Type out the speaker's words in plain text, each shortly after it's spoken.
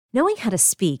Knowing how to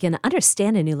speak and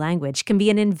understand a new language can be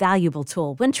an invaluable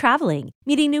tool when traveling,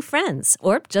 meeting new friends,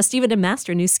 or just even to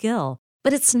master a new skill.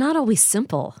 But it's not always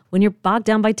simple when you're bogged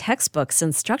down by textbooks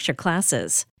and structured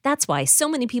classes. That's why so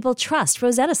many people trust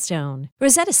Rosetta Stone.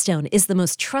 Rosetta Stone is the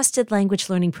most trusted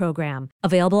language learning program,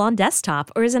 available on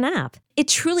desktop or as an app. It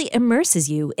truly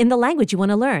immerses you in the language you want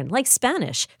to learn, like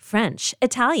Spanish, French,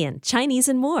 Italian, Chinese,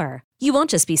 and more. You won't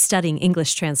just be studying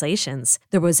English translations.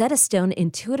 The Rosetta Stone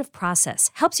intuitive process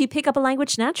helps you pick up a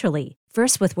language naturally,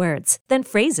 first with words, then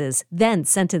phrases, then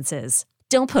sentences.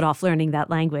 Don't put off learning that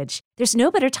language. There's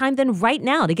no better time than right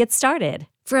now to get started.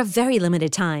 For a very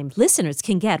limited time, listeners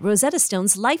can get Rosetta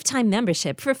Stone's lifetime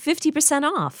membership for 50%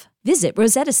 off. Visit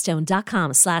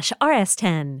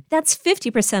rosettastone.com/rs10. That's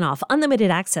 50% off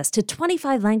unlimited access to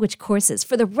 25 language courses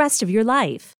for the rest of your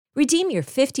life. Redeem your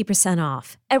 50%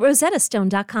 off at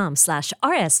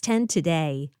rosettastone.com/rs10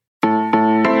 today.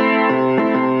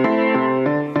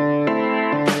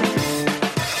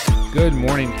 Good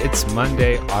morning. It's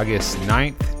Monday, August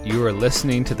 9th. You are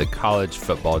listening to the College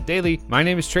Football Daily. My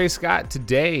name is Trey Scott.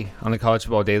 Today on the College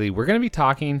Football Daily, we're going to be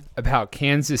talking about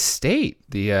Kansas State.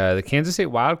 The Kansas State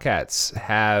Wildcats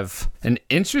have an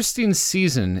interesting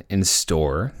season in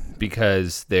store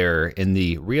because they're in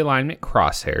the realignment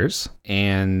crosshairs,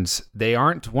 and they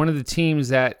aren't one of the teams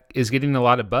that is getting a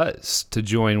lot of buzz to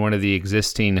join one of the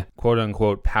existing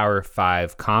quote-unquote Power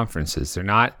 5 conferences. They're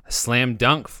not a slam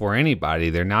dunk for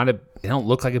anybody. They don't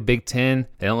look like a Big Ten.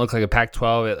 They don't look like a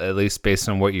Pac-12, at least based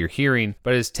on what you're hearing.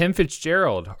 But as Tim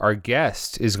Fitzgerald, our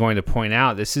guest, is going to point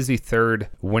out, this is the third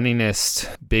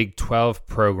winningest Big 12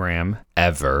 program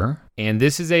ever. And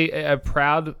this is a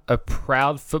proud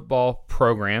football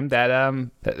program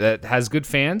that has good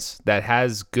fans, that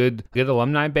has good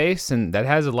alumni base, and that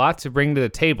has a lot to bring to the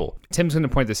table. Tim's going to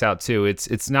point this out too.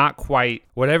 It's not quite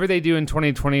whatever they do in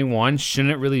 2021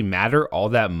 shouldn't really matter all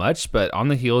that much, but on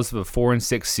the heels of a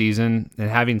 4-6 season and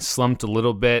having slumped a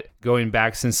little bit going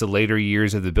back since the later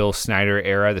years of the Bill Snyder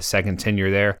era, the second tenure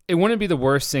there, it wouldn't be the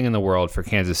worst thing in the world for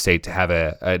Kansas State to have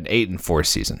an 8-4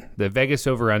 season. The Vegas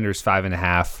over-under is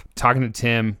 5.5. Talking to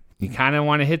Tim, you kind of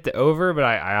want to hit the over, but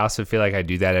I also feel like I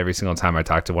do that every single time I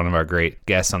talk to one of our great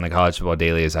guests on the College Football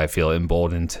Daily, as I feel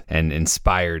emboldened and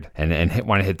inspired and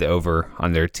want to hit the over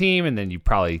on their team. And then you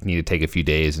probably need to take a few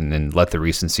days and then let the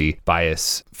recency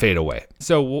bias fade away.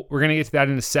 So we're going to get to that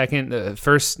in a second. The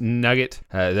first nugget,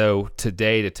 though,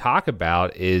 today to talk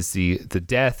about is the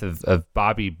death of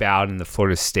Bobby Bowden, the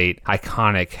Florida State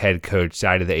iconic head coach,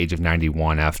 died at the age of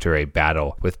 91 after a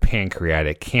battle with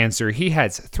pancreatic cancer. He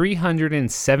has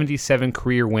 377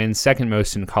 career wins, second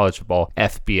most in college football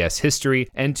FBS history,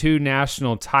 and 2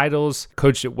 national titles.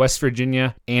 Coached at West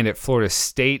Virginia and at Florida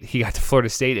State. He got to Florida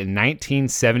State in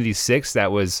 1976.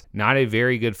 That was not a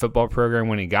very good football program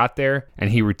when he got there,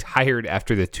 and he retired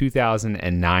after the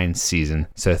 2009 season.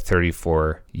 So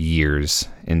 34 years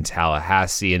in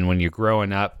Tallahassee. And when you're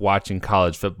growing up watching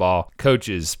college football,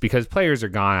 coaches, because players are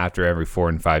gone after every 4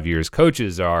 and 5 years,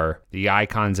 coaches are the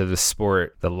icons of the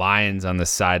sport, the lions on the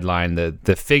sideline,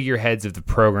 the figureheads of the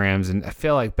programs. And I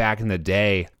feel like back in the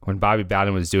day when Bobby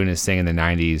Bowden was doing his thing in the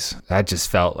 90s, that just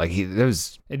felt like it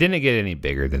didn't get any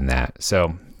bigger than that.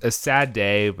 So a sad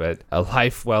day, but a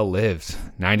life well lived.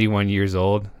 91 years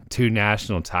old, 2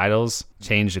 national titles,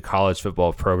 changed the college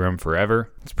football program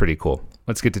forever. It's pretty cool.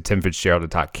 Let's get to Tim Fitzgerald to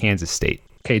talk Kansas State.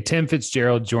 Okay, Tim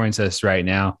Fitzgerald joins us right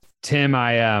now. Tim,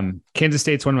 Kansas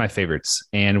State's one of my favorites,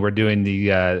 and we're doing the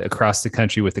Across the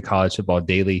Country with the College Football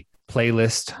Daily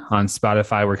playlist on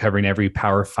Spotify. We're covering every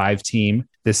Power 5 team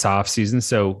this offseason,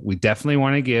 so we definitely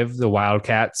want to give the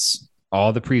Wildcats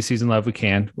all the preseason love we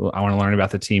can. I want to learn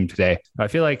about the team today. I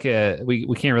feel like we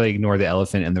can't really ignore the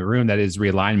elephant in the room that is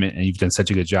realignment, and you've done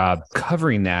such a good job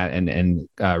covering that and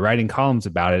writing columns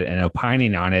about it and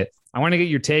opining on it. I want to get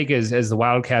your take as the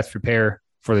Wildcats prepare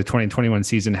for the 2021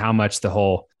 season, how much the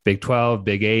whole Big 12,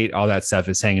 Big 8, all that stuff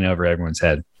is hanging over everyone's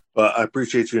head. Well, I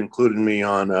appreciate you including me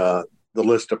on the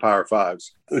list of Power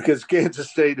 5s, because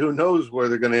Kansas State, who knows where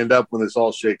they're going to end up when this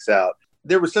all shakes out.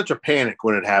 There was such a panic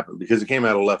when it happened because it came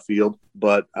out of left field.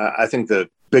 But I think the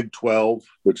Big 12,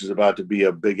 which is about to be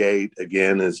a Big 8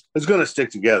 again, is going to stick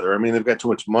together. I mean, they've got too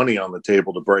much money on the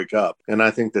table to break up. And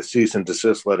I think the cease and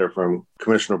desist letter from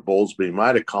Commissioner Bowlesby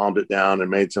might have calmed it down and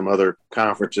made some other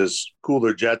conferences cool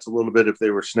their jets a little bit if they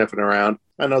were sniffing around.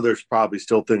 I know there's probably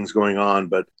still things going on,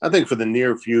 but I think for the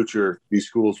near future, these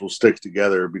schools will stick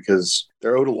together because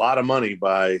they're owed a lot of money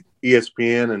by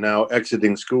ESPN and now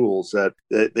exiting schools that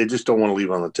they just don't want to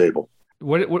leave on the table.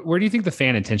 Where do you think the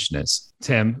fan attention is,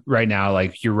 Tim, right now?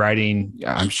 Like, you're writing,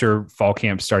 I'm sure fall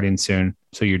camp's starting soon,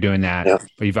 so you're doing that, yeah.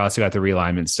 But you've also got the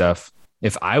realignment stuff.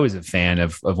 If I was a fan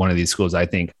of one of these schools, I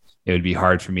think it would be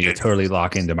hard for me to totally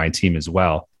lock into my team as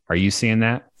well. Are you seeing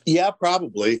that? Yeah,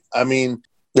 probably. I mean,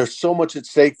 there's so much at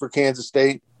stake for Kansas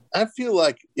State. I feel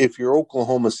like if you're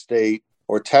Oklahoma State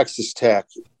or Texas Tech,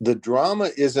 the drama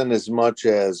isn't as much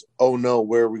as, oh no,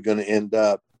 where are we going to end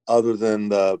up, other than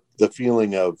the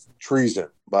feeling of treason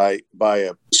by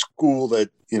a school that,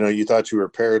 you know, you thought you were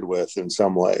paired with in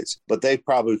some ways. But they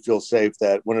probably feel safe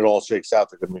that when it all shakes out,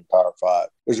 they're going to be Power 5.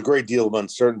 There's a great deal of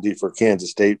uncertainty for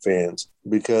Kansas State fans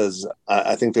because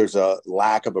I think there's a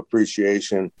lack of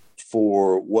appreciation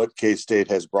for what K-State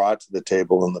has brought to the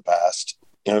table in the past.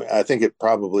 I think it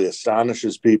probably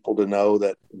astonishes people to know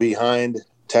that behind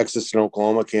Texas and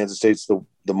Oklahoma, Kansas State's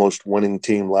the most winning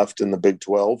team left in the Big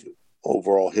 12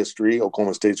 overall history.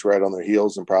 Oklahoma State's right on their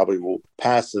heels and probably will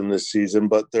pass them this season,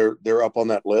 but they're up on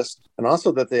that list. And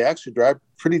also that they actually drive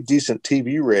pretty decent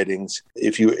TV ratings.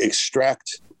 If you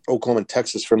extract Oklahoma and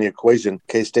Texas from the equation,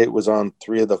 K-State was on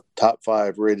 3 of the top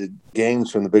 5 rated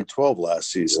games from the Big 12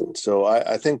 last season. So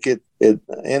I think and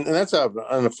that's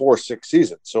on a 4-6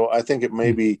 season. So I think it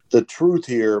may be the truth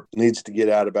here needs to get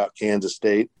out about Kansas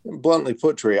State. And bluntly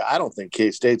put, Trey, I don't think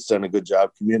K-State's done a good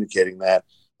job communicating that,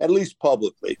 at least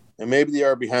publicly. And maybe they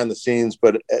are behind the scenes,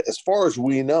 but as far as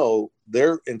we know,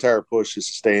 their entire push is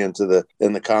to stay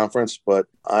in the conference. But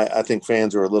I think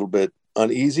fans are a little bit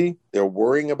uneasy. They're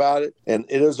worrying about it, and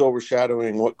it is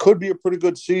overshadowing what could be a pretty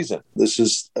good season. This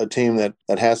is a team that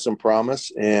has some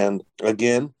promise and,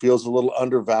 again, feels a little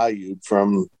undervalued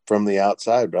from the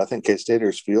outside. But I think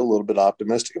K-Staters feel a little bit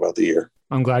optimistic about the year.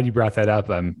 I'm glad you brought that up.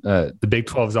 The Big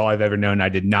 12 is all I've ever known. I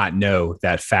did not know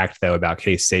that fact, though, about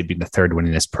K-State being the third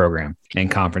winningest program in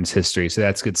conference history. So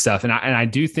that's good stuff. And I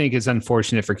do think it's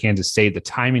unfortunate for Kansas State, the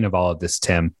timing of all of this,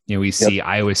 Tim. You know, we see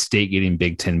Iowa State getting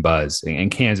Big Ten buzz and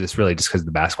Kansas really just because of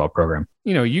the basketball program.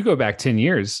 You know, you go back 10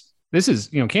 years. This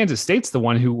is, you know, Kansas State's the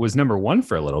one who was number 1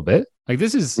 for a little bit. Like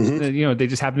this is, you know, they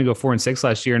just happened to go 4-6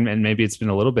 last year, and maybe it's been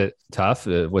a little bit tough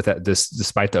with that,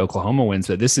 despite the Oklahoma wins.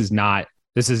 But this is not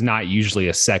usually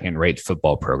a second-rate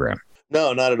football program.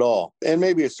 No, not at all. And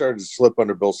maybe it started to slip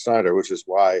under Bill Snyder, which is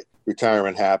why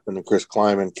retirement happened and Chris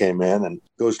Kleiman came in and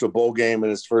goes to a bowl game in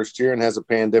his first year and has a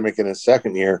pandemic in his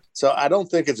second year. So I don't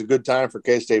think it's a good time for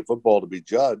K-State football to be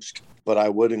judged, but I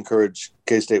would encourage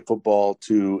K-State football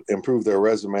to improve their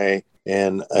resume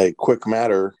in a quick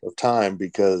matter of time,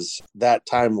 because that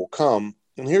time will come.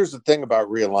 And here's the thing about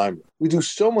realignment. We do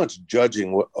so much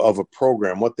judging of a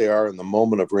program, what they are in the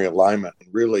moment of realignment.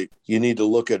 And really, you need to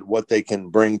look at what they can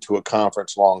bring to a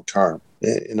conference long term.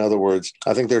 In other words,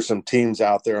 I think there's some teams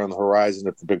out there on the horizon,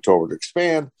 if the Big 12 were to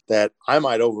expand, that I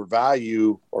might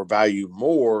overvalue or value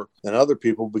more than other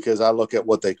people because I look at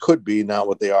what they could be, not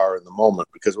what they are in the moment.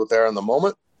 Because what they are in the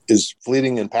moment is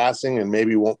fleeting and passing and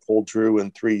maybe won't hold true in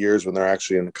 3 years when they're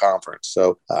actually in the conference.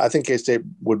 So I think K-State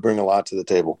would bring a lot to the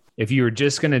table. If you were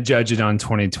just going to judge it on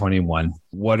 2021,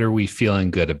 what are we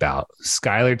feeling good about?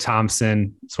 Skylar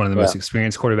Thompson is one of the most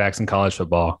experienced quarterbacks in college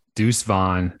football. Deuce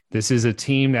Vaughn. This is a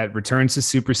team that returns to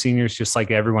super seniors just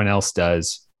like everyone else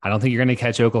does. I don't think you're going to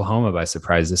catch Oklahoma by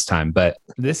surprise this time, but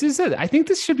I think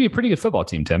this should be a pretty good football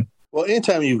team, Tim. Well,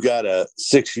 anytime you've got a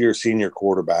 6-year senior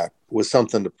quarterback with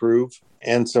something to prove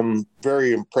and some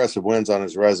very impressive wins on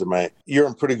his resume, you're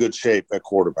in pretty good shape at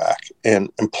quarterback.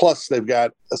 And plus, they've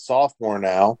got a sophomore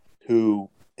now who,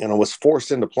 you know, was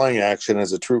forced into playing action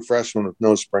as a true freshman with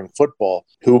no spring football,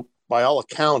 who, by all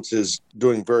accounts, is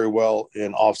doing very well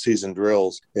in off-season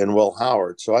drills in Will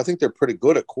Howard. So I think they're pretty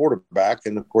good at quarterback.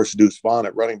 And, of course, Deuce Vaughn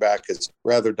at running back is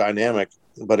rather dynamic,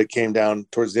 but it came down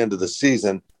towards the end of the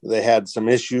season. They had some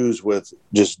issues with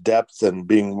just depth and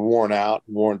being worn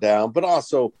down, but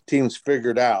also teams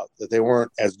figured out that they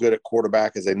weren't as good at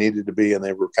quarterback as they needed to be, and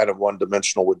they were kind of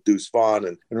one-dimensional with Deuce Vaughn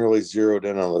and really zeroed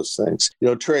in on those things. You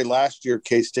know, Trey, last year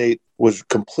K-State was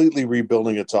completely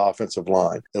rebuilding its offensive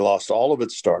line. They lost all of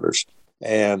its starters,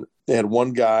 and they had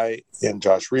one guy in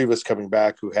Josh Rivas coming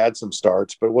back who had some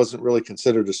starts, but wasn't really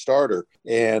considered a starter.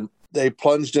 And they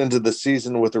plunged into the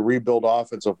season with a rebuild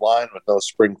offensive line with no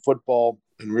spring football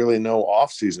and really no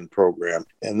off-season program.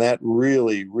 And that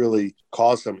really, really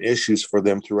caused some issues for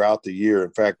them throughout the year.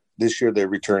 In fact, this year they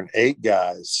returned 8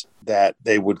 guys that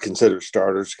they would consider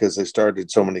starters because they started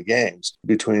so many games.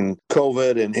 Between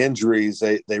COVID and injuries,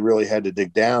 they really had to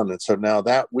dig down. And so now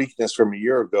that weakness from a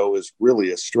year ago is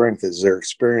really a strength, as they're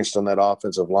experienced on that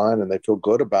offensive line, and they feel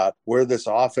good about where this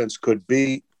offense could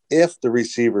be if the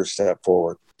receivers step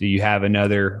forward. Do you have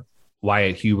another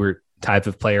Wyatt Hubert type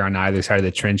of player on either side of the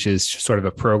trenches, sort of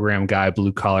a program guy,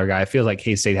 blue collar guy? I feel like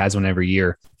K-State has one every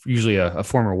year, usually a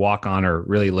former walk-on or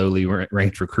really lowly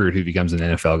ranked recruit who becomes an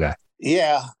NFL guy.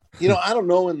 Yeah, I don't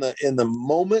know in the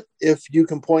moment if you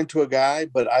can point to a guy,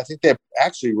 but I think they have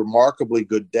actually remarkably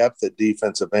good depth at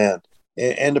defensive end.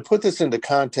 And to put this into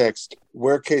context,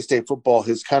 where K-State football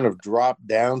has kind of dropped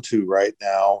down to right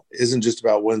now isn't just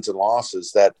about wins and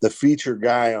losses. That the feature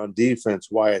guy on defense,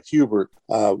 Wyatt Hubert,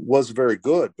 was very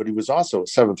good, but he was also a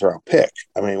 7th-round pick.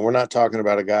 I mean, we're not talking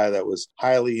about a guy that was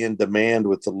highly in demand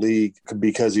with the league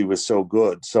because he was so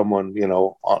good. Someone,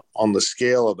 on the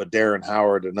scale of a Darren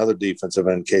Howard, another defensive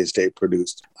end K-State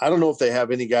produced. I don't know if they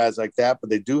have any guys like that, but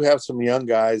they do have some young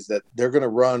guys that they're going to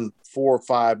run 4 or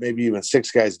 5, maybe even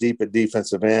 6 guys deep at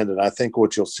defensive end. And I think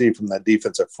what you'll see from that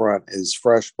defensive front is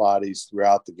fresh bodies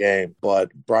throughout the game. But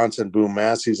Bronson Boom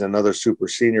Massey's another super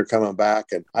senior coming back.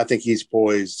 And I think he's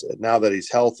poised, now that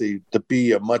he's healthy, to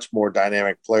be a much more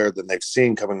dynamic player than they've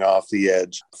seen coming off the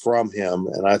edge from him.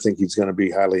 And I think he's going to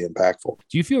be highly impactful.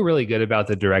 Do you feel really good about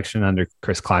the direction under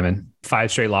Chris Klieman?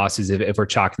 5 straight losses. If we're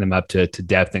chalking them up to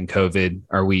depth and COVID,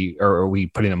 are we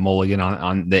putting a mulligan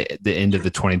on the end of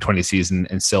the 2020 season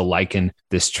and still liking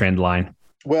this trend line?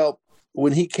 Well,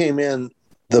 when he came in,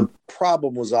 the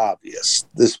problem was obvious.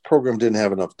 This program didn't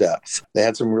have enough depth. They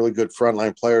had some really good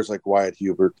frontline players like Wyatt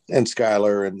Hubert and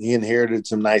Skyler, and he inherited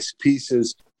some nice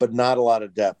pieces, but not a lot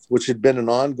of depth, which had been an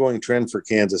ongoing trend for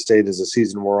Kansas State. As the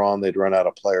season wore on, they'd run out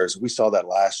of players. We saw that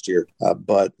last year,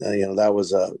 but that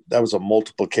was a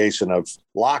multiplication of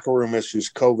locker room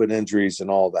issues, COVID injuries, and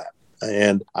all that.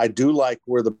 And I do like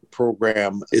where the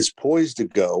program is poised to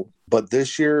go, but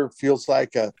this year feels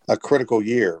like a critical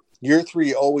year. Year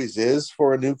 3 always is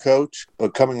for a new coach,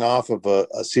 but coming off of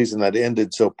a season that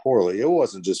ended so poorly, it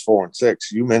wasn't just 4-6.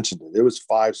 You mentioned it. It was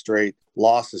 5 straight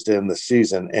losses to end the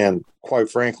season. And quite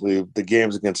frankly, the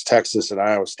games against Texas and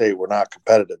Iowa State were not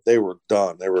competitive. They were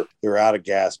done. They were out of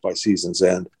gas by season's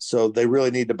end. So they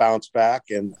really need to bounce back.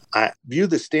 And I view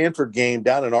the Stanford game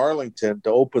down in Arlington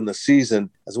to open the season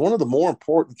as one of the more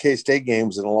important K-State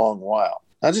games in a long while.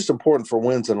 Not just important for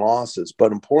wins and losses,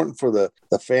 but important for the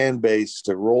fan base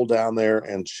to roll down there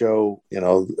and show,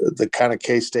 the kind of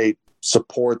K-State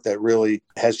support that really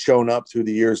has shown up through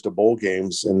the years to bowl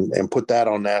games and put that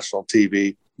on national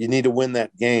TV. You need to win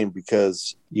that game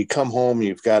because you come home,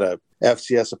 you've got a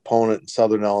FCS opponent in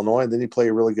Southern Illinois, and then you play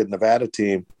a really good Nevada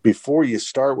team before you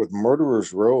start with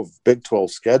murderer's row of Big 12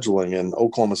 scheduling in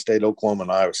Oklahoma State, Oklahoma,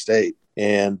 and Iowa State.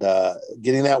 And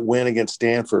getting that win against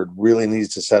Stanford really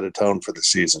needs to set a tone for the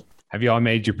season. Have you all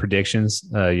made your predictions,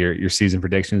 your season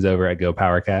predictions over at Go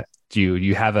PowerCat? Do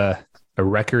you have a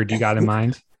record you got in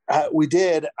mind? We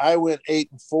did. I went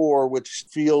 8-4, which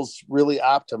feels really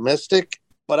optimistic.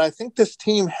 But I think this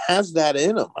team has that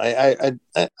in them. I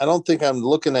don't think I'm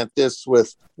looking at this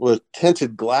with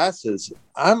tinted glasses.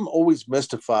 I'm always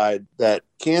mystified that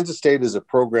Kansas State is a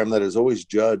program that is always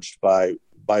judged by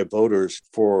voters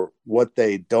for what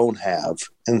they don't have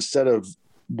instead of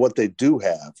what they do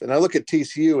have. And I look at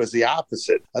TCU as the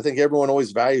opposite. I think everyone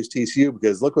always values TCU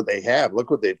because look what they have, look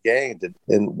what they've gained.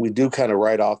 And we do kind of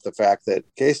write off the fact that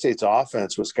K-State's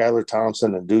offense with Skylar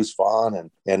Thompson and Deuce Vaughn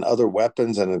and other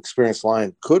weapons and an experienced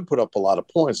line could put up a lot of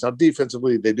points. Now,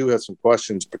 defensively, they do have some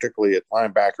questions, particularly at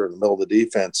linebacker in the middle of the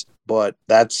defense, but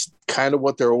that's kind of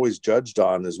what they're always judged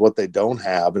on is what they don't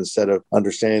have instead of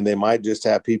understanding they might just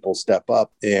have people step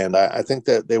up. And I think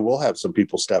that they will have some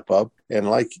people step up. And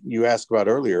like you asked about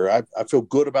earlier, I feel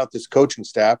good about this coaching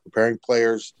staff preparing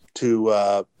players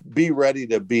to be ready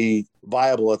to be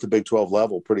viable at the Big 12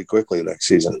 level pretty quickly next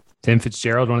season. Tim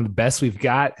Fitzgerald, one of the best we've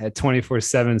got at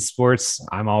 24/7 Sports.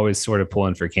 I'm always sort of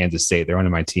pulling for Kansas State. They're one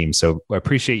of my teams. So I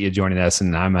appreciate you joining us.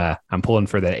 And I'm pulling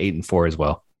for that 8-4 as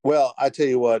well. Well, I tell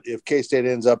you what, if K-State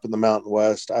ends up in the Mountain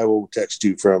West, I will text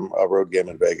you from a road game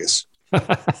in Vegas.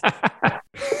 I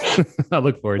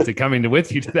look forward to coming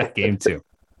with you to that game too.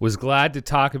 Was glad to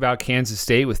talk about Kansas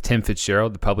State with Tim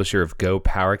Fitzgerald, the publisher of Go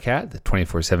PowerCat, the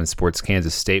 24/7 Sports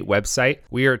Kansas State website.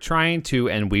 We are trying to,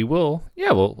 and we'll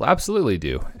absolutely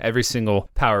do, every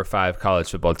single Power 5 college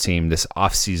football team this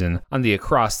offseason on the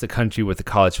Across the Country with the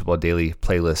College Football Daily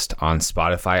playlist on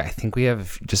Spotify. I think we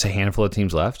have just a handful of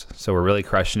teams left, so we're really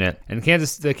crushing it. And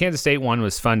the Kansas State one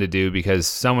was fun to do because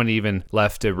someone even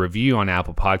left a review on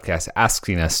Apple Podcasts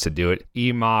asking us to do it.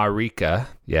 Imarika.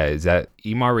 Yeah, is that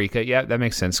Imarika? Yeah, that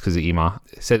makes sense because of Ema.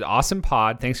 It said, awesome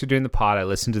pod. Thanks for doing the pod. I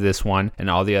listen to this one and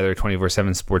all the other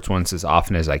 24/7 sports ones as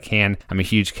often as I can. I'm a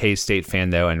huge K-State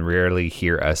fan, though, and rarely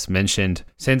hear us mentioned.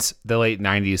 Since the late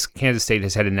 90s, Kansas State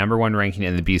has had a number 1 ranking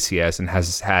in the BCS and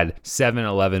has had 7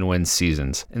 11-win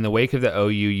seasons. In the wake of the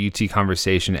OU-UT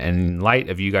conversation and in light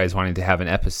of you guys wanting to have an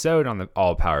episode on the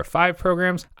all Power 5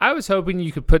 programs, I was hoping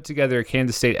you could put together a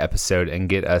Kansas State episode and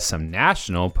get us some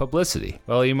national publicity.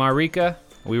 Well, Imarika,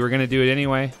 we were going to do it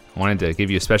anyway. I wanted to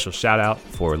give you a special shout out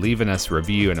for leaving us a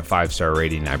review and a 5-star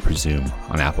rating, I presume,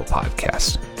 on Apple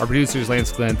Podcasts. Our producer is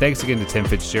Lance Glenn. Thanks again to Tim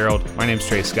Fitzgerald. My name's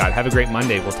Trey Scott. Have a great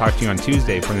Monday. We'll talk to you on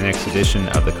Tuesday for the next edition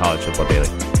of the College Football Daily.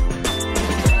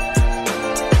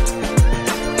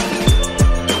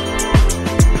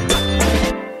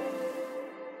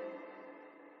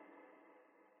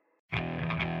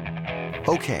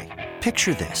 Okay,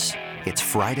 picture this. It's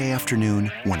Friday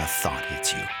afternoon when a thought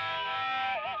hits you.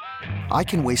 I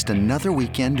can waste another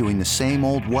weekend doing the same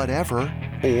old whatever,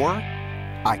 or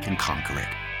I can conquer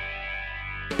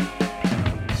it.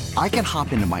 I can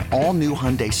hop into my all-new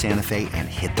Hyundai Santa Fe and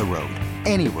hit the road.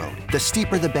 Any road. The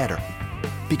steeper, the better.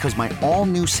 Because my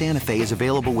all-new Santa Fe is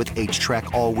available with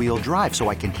H-Track all-wheel drive, so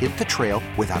I can hit the trail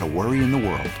without a worry in the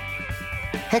world.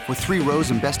 Heck, with 3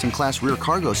 rows and best-in-class rear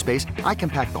cargo space, I can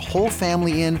pack the whole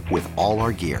family in with all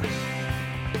our gear.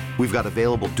 We've got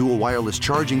available dual wireless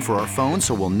charging for our phones,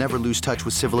 so we'll never lose touch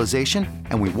with civilization,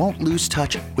 and we won't lose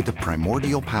touch with the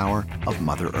primordial power of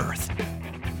Mother Earth.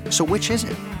 So which is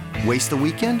it? Waste the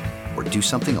weekend or do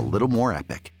something a little more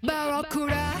epic?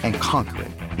 And conquer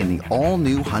it in the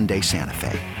all-new Hyundai Santa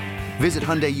Fe. Visit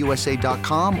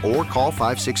HyundaiUSA.com or call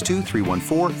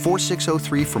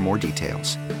 562-314-4603 for more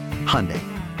details. Hyundai,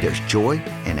 there's joy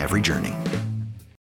in every journey.